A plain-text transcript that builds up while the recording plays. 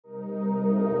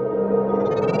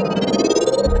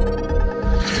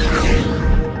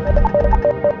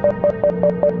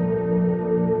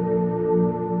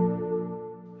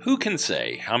can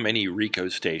say how many Rico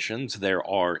stations there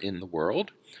are in the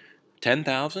world?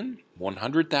 10,000?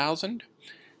 100,000?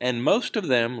 And most of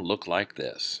them look like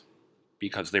this.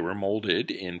 Because they were molded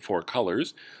in 4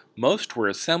 colors, most were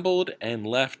assembled and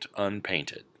left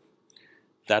unpainted.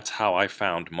 That's how I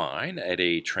found mine at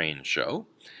a train show.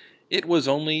 It was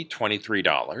only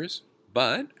 $23,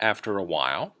 but after a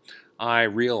while, I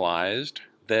realized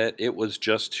that it was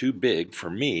just too big for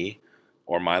me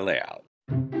or my layout.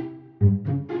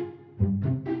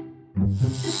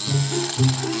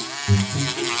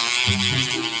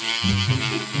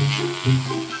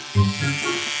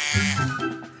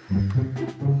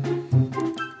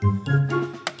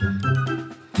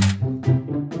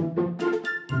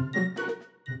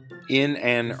 In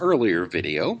an earlier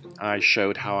video, I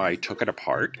showed how I took it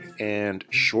apart and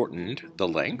shortened the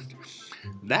length.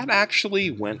 That actually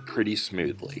went pretty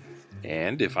smoothly,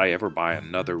 and if I ever buy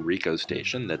another Rico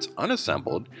station that's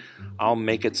unassembled, I'll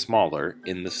make it smaller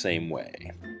in the same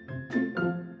way.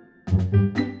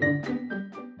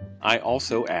 I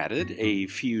also added a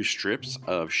few strips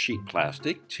of sheet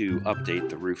plastic to update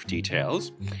the roof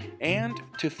details and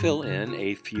to fill in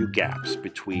a few gaps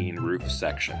between roof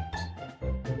sections.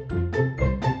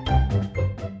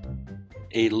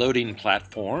 A loading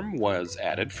platform was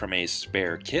added from a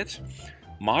spare kit.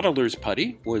 Modeler's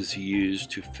putty was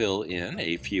used to fill in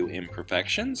a few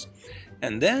imperfections,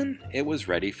 and then it was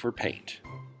ready for paint.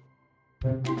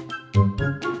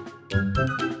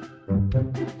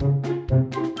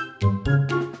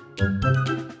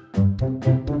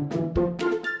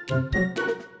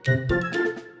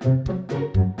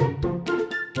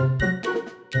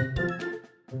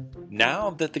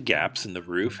 Now that the gaps in the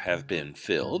roof have been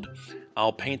filled,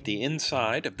 I'll paint the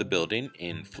inside of the building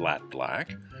in flat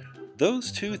black.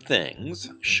 Those two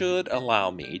things should allow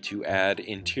me to add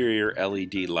interior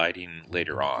LED lighting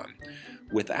later on,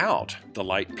 without the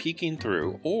light peeking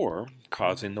through or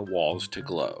causing the walls to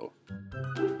glow.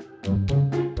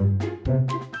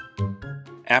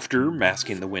 After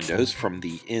masking the windows from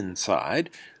the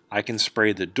inside, I can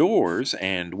spray the doors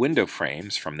and window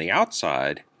frames from the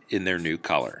outside in their new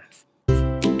color.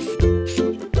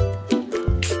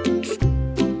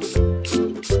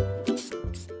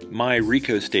 My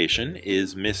Rico station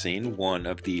is missing one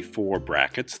of the 4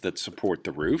 brackets that support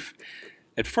the roof.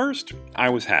 At first, I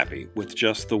was happy with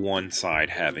just the one side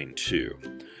having 2.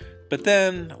 But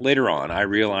then, later on, I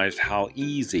realized how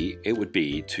easy it would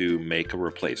be to make a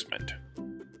replacement.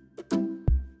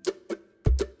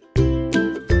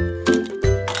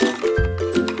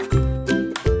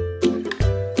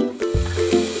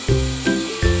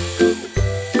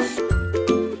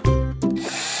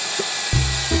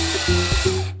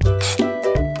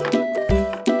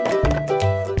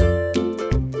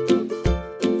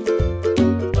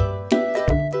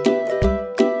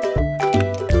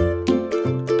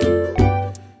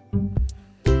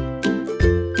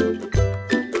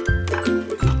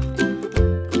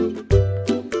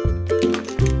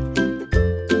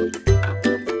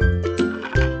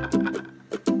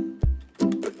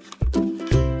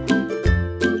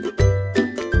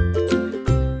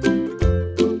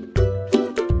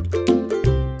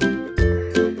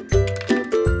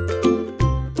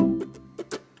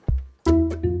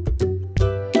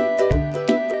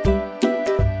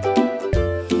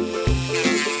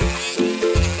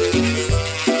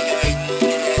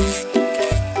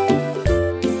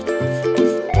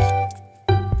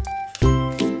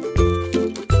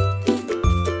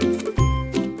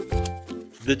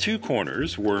 The 2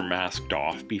 corners were masked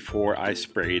off before I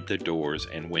sprayed the doors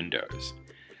and windows.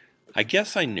 I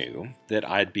guess I knew that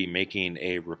I'd be making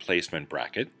a replacement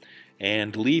bracket,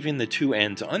 and leaving the 2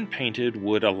 ends unpainted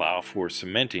would allow for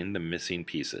cementing the missing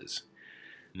pieces.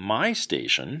 My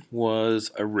station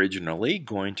was originally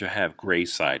going to have gray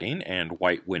siding and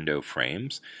white window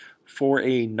frames for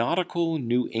a nautical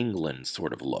New England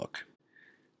sort of look.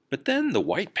 But then the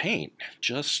white paint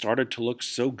just started to look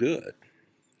so good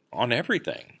on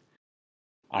everything.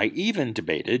 I even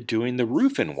debated doing the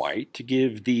roof in white to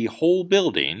give the whole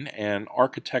building an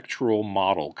architectural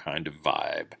model kind of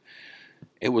vibe.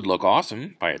 It would look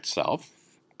awesome by itself,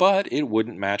 but it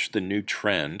wouldn't match the new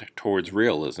trend towards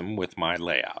realism with my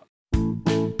layout.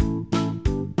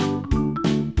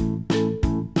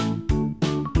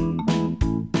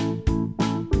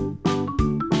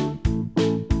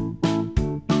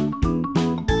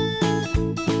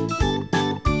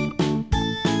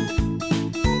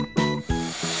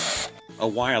 A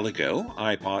while ago,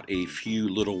 I bought a few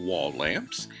little wall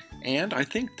lamps, and I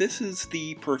think this is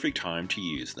the perfect time to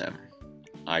use them.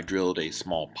 I drilled a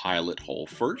small pilot hole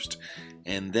first,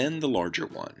 and then the larger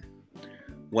one.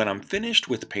 When I'm finished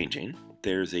with painting,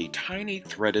 there's a tiny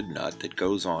threaded nut that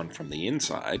goes on from the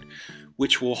inside,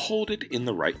 which will hold it in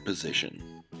the right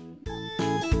position.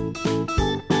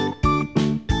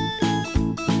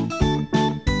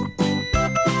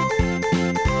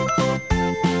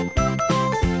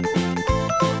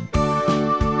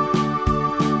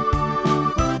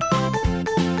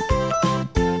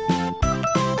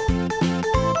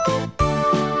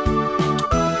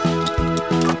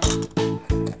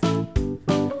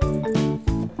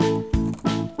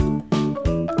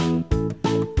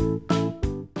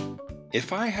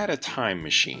 If I had a time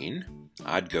machine,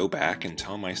 I'd go back and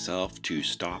tell myself to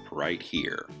stop right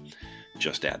here.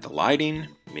 Just add the lighting,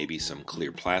 maybe some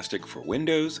clear plastic for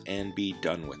windows, and be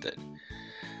done with it.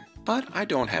 But I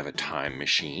don't have a time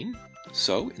machine,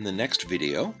 so in the next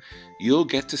video, you'll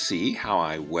get to see how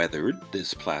I weathered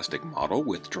this plastic model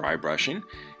with dry brushing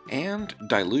and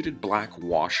diluted black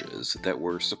washes that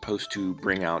were supposed to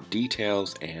bring out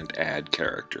details and add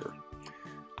character.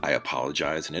 I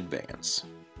apologize in advance.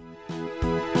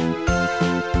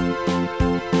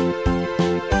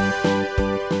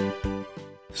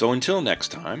 So until next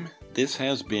time, this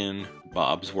has been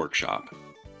Bob's Workshop.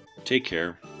 Take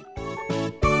care.